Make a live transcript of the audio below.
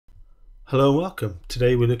Hello and welcome.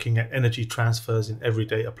 Today we're looking at energy transfers in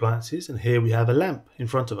everyday appliances, and here we have a lamp in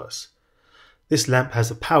front of us. This lamp has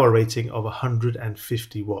a power rating of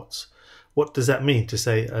 150 watts. What does that mean to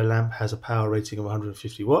say a lamp has a power rating of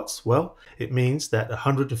 150 watts? Well, it means that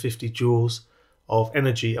 150 joules of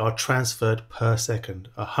energy are transferred per second.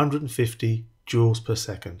 150 joules per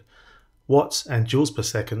second. Watts and joules per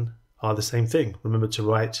second are the same thing. Remember to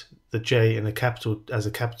write the J in a capital as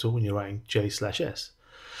a capital when you're writing J/S.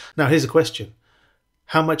 Now here's a question.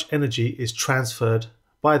 How much energy is transferred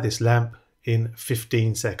by this lamp in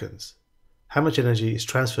 15 seconds? How much energy is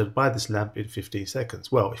transferred by this lamp in 15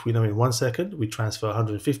 seconds? Well, if we know in 1 second we transfer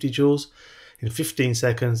 150 joules, in 15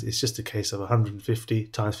 seconds it's just a case of 150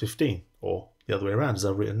 times 15, or the other way around as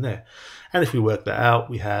I've written there. And if we work that out,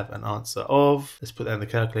 we have an answer of, let's put that in the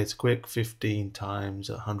calculator quick, 15 times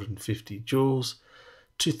 150 joules,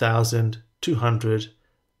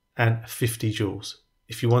 2,250 joules.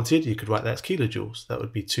 If you wanted, you could write that as kilojoules. That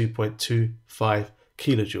would be 2.25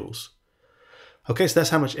 kilojoules. Okay, so that's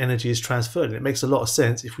how much energy is transferred. And it makes a lot of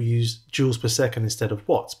sense if we use joules per second instead of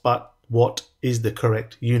watts. But what is the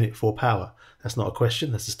correct unit for power? That's not a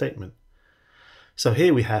question, that's a statement. So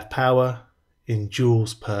here we have power in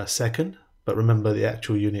joules per second. But remember, the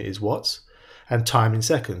actual unit is watts. And time in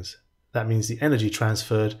seconds. That means the energy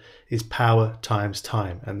transferred is power times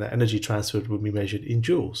time. And the energy transferred will be measured in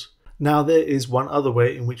joules. Now there is one other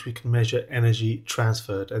way in which we can measure energy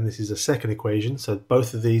transferred, and this is a second equation. So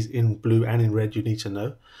both of these in blue and in red you need to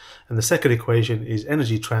know. And the second equation is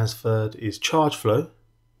energy transferred is charge flow,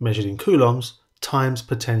 measured in coulombs, times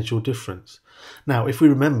potential difference. Now if we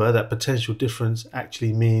remember that potential difference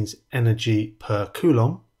actually means energy per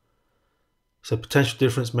coulomb, so potential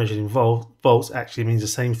difference measured in volts actually means the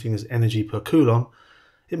same thing as energy per coulomb,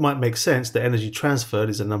 it might make sense that energy transferred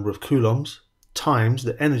is the number of coulombs times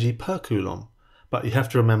the energy per coulomb. But you have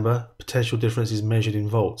to remember, potential difference is measured in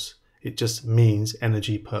volts. It just means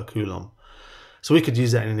energy per coulomb. So we could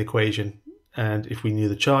use that in an equation, and if we knew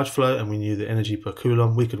the charge flow and we knew the energy per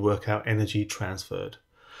coulomb, we could work out energy transferred.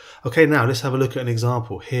 Okay, now let's have a look at an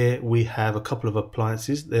example. Here we have a couple of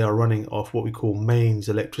appliances. They are running off what we call mains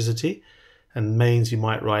electricity, and mains you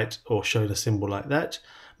might write or show in a symbol like that.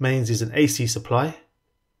 Mains is an AC supply.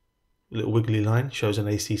 A little wiggly line shows an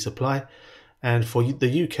AC supply. And for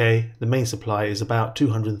the UK, the main supply is about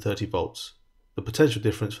 230 volts. The potential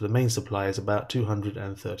difference for the main supply is about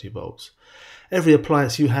 230 volts. Every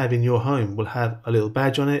appliance you have in your home will have a little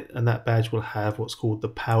badge on it, and that badge will have what's called the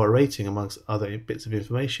power rating amongst other bits of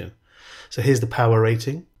information. So here's the power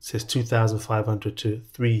rating. It says 2,500 to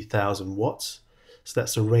 3,000 watts. So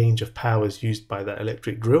that's the range of powers used by that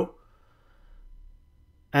electric drill.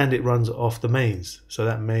 And it runs off the mains. So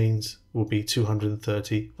that mains will be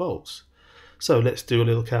 230 volts. So let's do a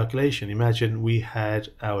little calculation. Imagine we had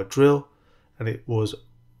our drill and it was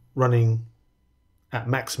running at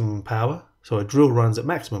maximum power. So a drill runs at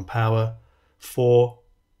maximum power for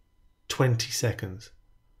 20 seconds.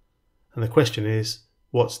 And the question is,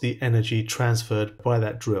 what's the energy transferred by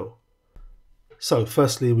that drill? So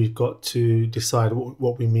firstly, we've got to decide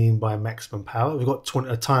what we mean by maximum power. We've got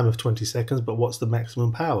a time of 20 seconds, but what's the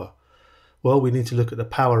maximum power? Well, we need to look at the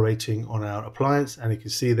power rating on our appliance, and you can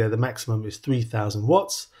see there the maximum is 3,000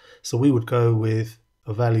 watts. So we would go with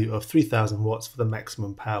a value of 3,000 watts for the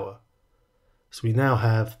maximum power. So we now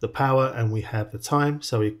have the power and we have the time.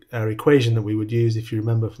 So our equation that we would use, if you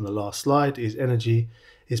remember from the last slide, is energy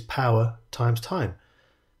is power times time.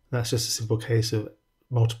 That's just a simple case of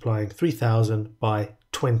multiplying 3,000 by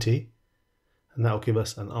 20, and that will give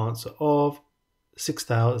us an answer of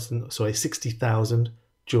 60,000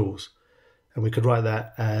 joules. And we could write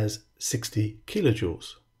that as 60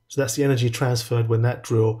 kilojoules. So that's the energy transferred when that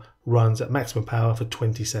drill runs at maximum power for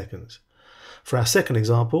 20 seconds. For our second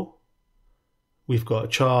example, we've got a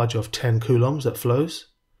charge of 10 coulombs that flows.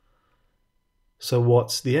 So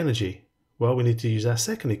what's the energy? Well, we need to use our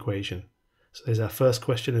second equation. So there's our first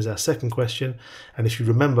question, there's our second question. And if you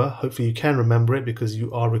remember, hopefully you can remember it because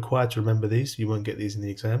you are required to remember these. You won't get these in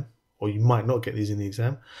the exam, or you might not get these in the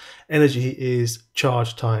exam. Energy is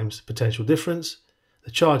charge times potential difference.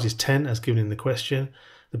 The charge is 10 as given in the question.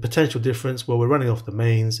 The potential difference, well, we're running off the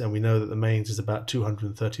mains and we know that the mains is about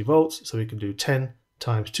 230 volts. So we can do 10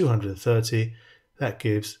 times 230. That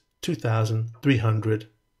gives 2,300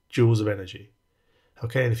 joules of energy.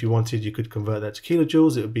 Okay, and if you wanted, you could convert that to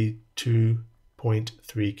kilojoules. It would be 2.3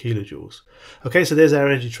 kilojoules. Okay, so there's our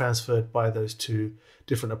energy transferred by those two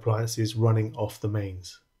different appliances running off the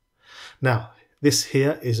mains. Now, this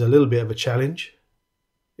here is a little bit of a challenge.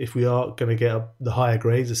 If we are going to get the higher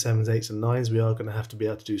grades, the 7s, 8s and 9s, we are going to have to be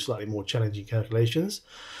able to do slightly more challenging calculations.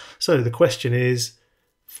 So the question is,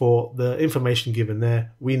 for the information given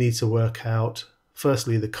there, we need to work out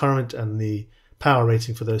firstly the current and the power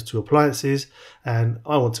rating for those two appliances, and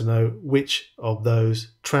I want to know which of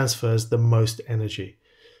those transfers the most energy.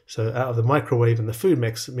 So out of the microwave and the food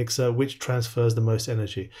mixer, which transfers the most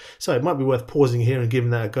energy? So it might be worth pausing here and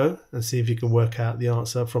giving that a go and see if you can work out the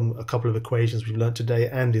answer from a couple of equations we've learned today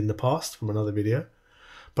and in the past from another video.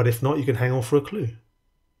 But if not, you can hang on for a clue.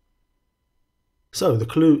 So the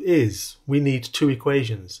clue is we need two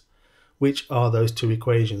equations. Which are those two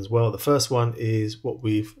equations? Well, the first one is what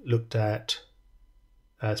we've looked at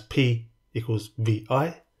as P equals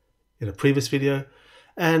VI in a previous video,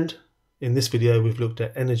 and in this video we've looked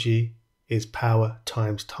at energy is power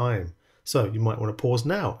times time. So you might want to pause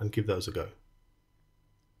now and give those a go.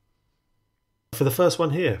 For the first one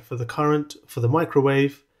here, for the current for the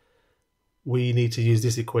microwave, we need to use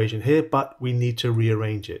this equation here, but we need to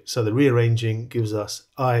rearrange it. So the rearranging gives us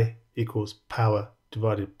I equals power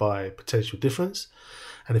divided by potential difference.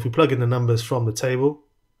 And if we plug in the numbers from the table,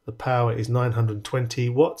 the power is 920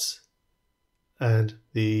 watts and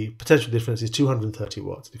the potential difference is 230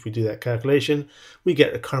 watts. If we do that calculation, we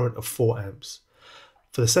get a current of 4 amps.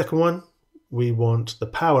 For the second one, we want the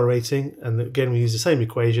power rating, and again we use the same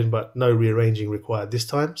equation but no rearranging required this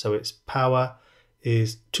time. So its power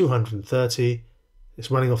is 230. It's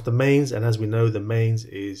running off the mains, and as we know the mains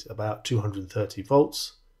is about 230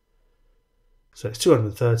 volts. So it's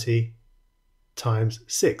 230 times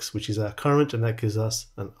 6, which is our current, and that gives us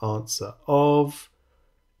an answer of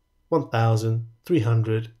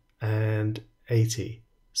 1380.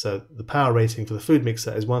 So the power rating for the food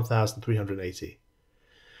mixer is 1380.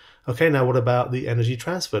 Okay, now what about the energy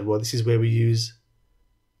transferred? Well, this is where we use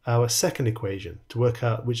our second equation to work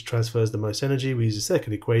out which transfers the most energy. We use the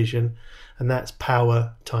second equation, and that's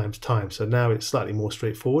power times time. So now it's slightly more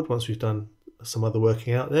straightforward once we've done some other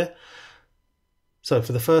working out there. So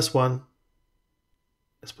for the first one,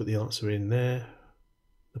 let's put the answer in there,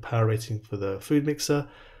 the power rating for the food mixer.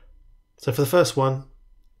 So for the first one,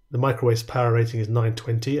 the microwave's power rating is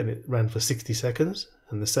 920 and it ran for 60 seconds.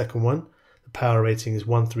 And the second one, the power rating is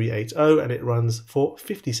 1380 and it runs for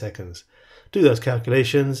 50 seconds. Do those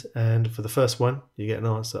calculations, and for the first one, you get an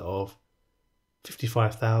answer of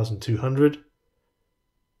 55,200.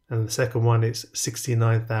 And the second one is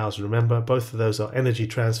 69,000. Remember, both of those are energy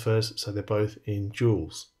transfers, so they're both in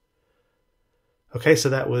joules. Okay, so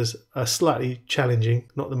that was a slightly challenging,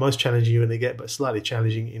 not the most challenging you're going to get, but slightly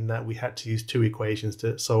challenging in that we had to use two equations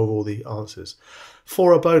to solve all the answers.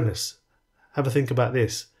 For a bonus, have a think about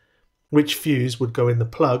this. Which fuse would go in the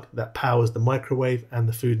plug that powers the microwave and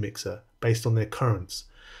the food mixer based on their currents?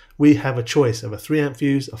 We have a choice of a 3 amp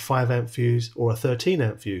fuse, a 5 amp fuse, or a 13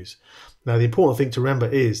 amp fuse. Now the important thing to remember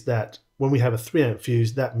is that when we have a 3 amp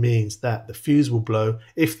fuse, that means that the fuse will blow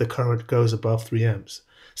if the current goes above 3 amps.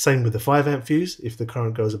 Same with the 5 amp fuse, if the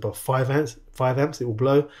current goes above 5 amps it will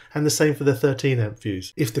blow, and the same for the 13 amp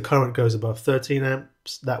fuse. If the current goes above 13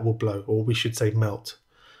 amps, that will blow, or we should say melt.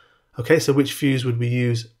 Okay, so which fuse would we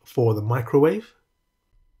use for the microwave?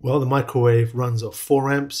 Well, the microwave runs off 4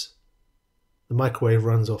 amps. The microwave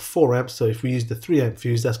runs off 4 amps, so if we use the 3 amp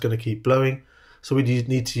fuse, that's going to keep blowing. So we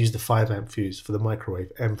need to use the 5 amp fuse for the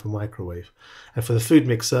microwave, M for microwave. And for the food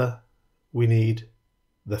mixer, we need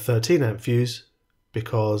the 13 amp fuse,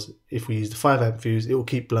 because if we use the 5 amp fuse, it will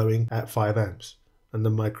keep blowing at 5 amps. And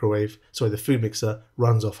the food mixer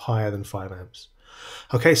runs off higher than 5 amps.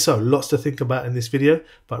 Okay, so lots to think about in this video,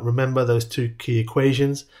 but remember those two key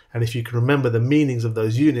equations, and if you can remember the meanings of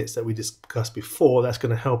those units that we discussed before, that's going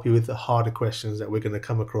to help you with the harder questions that we're going to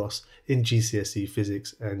come across in GCSE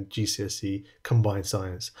Physics and GCSE Combined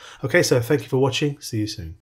Science. Okay, so thank you for watching. See you soon.